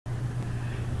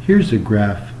Here's a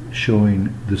graph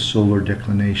showing the solar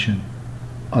declination.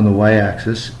 On the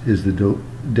y-axis is the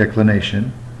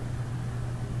declination.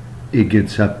 It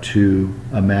gets up to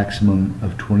a maximum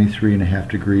of 23.5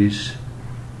 degrees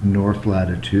north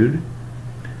latitude.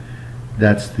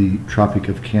 That's the Tropic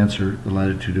of Cancer, the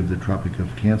latitude of the Tropic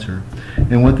of Cancer.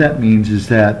 And what that means is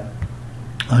that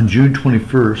on June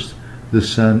 21st, the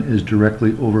sun is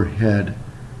directly overhead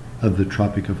of the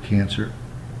Tropic of Cancer.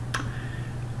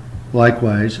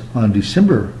 Likewise, on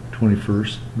December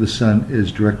 21st, the sun is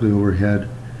directly overhead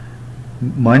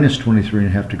minus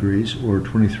 23.5 degrees or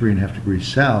 23.5 degrees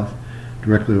south,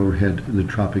 directly overhead the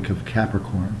Tropic of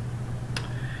Capricorn.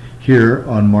 Here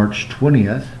on March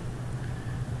 20th,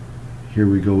 here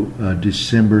we go,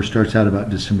 December starts out about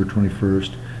December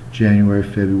 21st, January,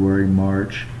 February,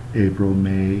 March, April,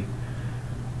 May,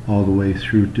 all the way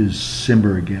through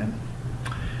December again.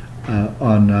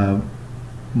 On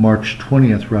March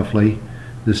 20th, roughly,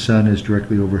 the sun is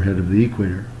directly overhead of the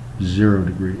equator, 0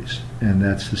 degrees, and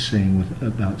that's the same with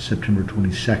about September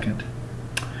 22nd.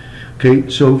 Okay,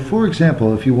 so for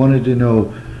example, if you wanted to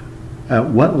know at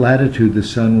what latitude the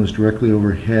sun was directly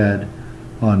overhead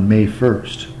on May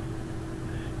 1st,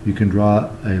 you can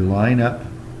draw a line up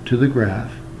to the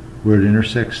graph where it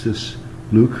intersects this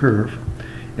blue curve,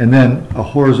 and then a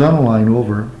horizontal line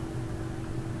over,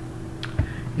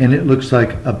 and it looks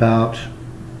like about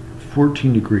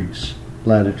 14 degrees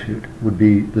latitude would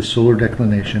be the solar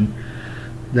declination.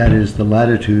 That is the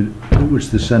latitude at which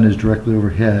the sun is directly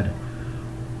overhead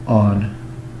on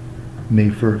May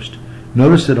 1st.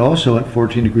 Notice that also at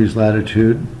 14 degrees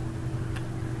latitude,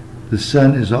 the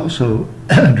sun is also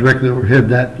directly overhead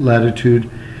that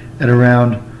latitude at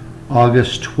around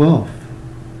August 12th.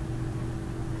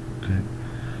 Okay.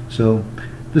 So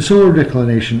the solar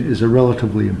declination is a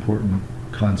relatively important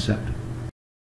concept.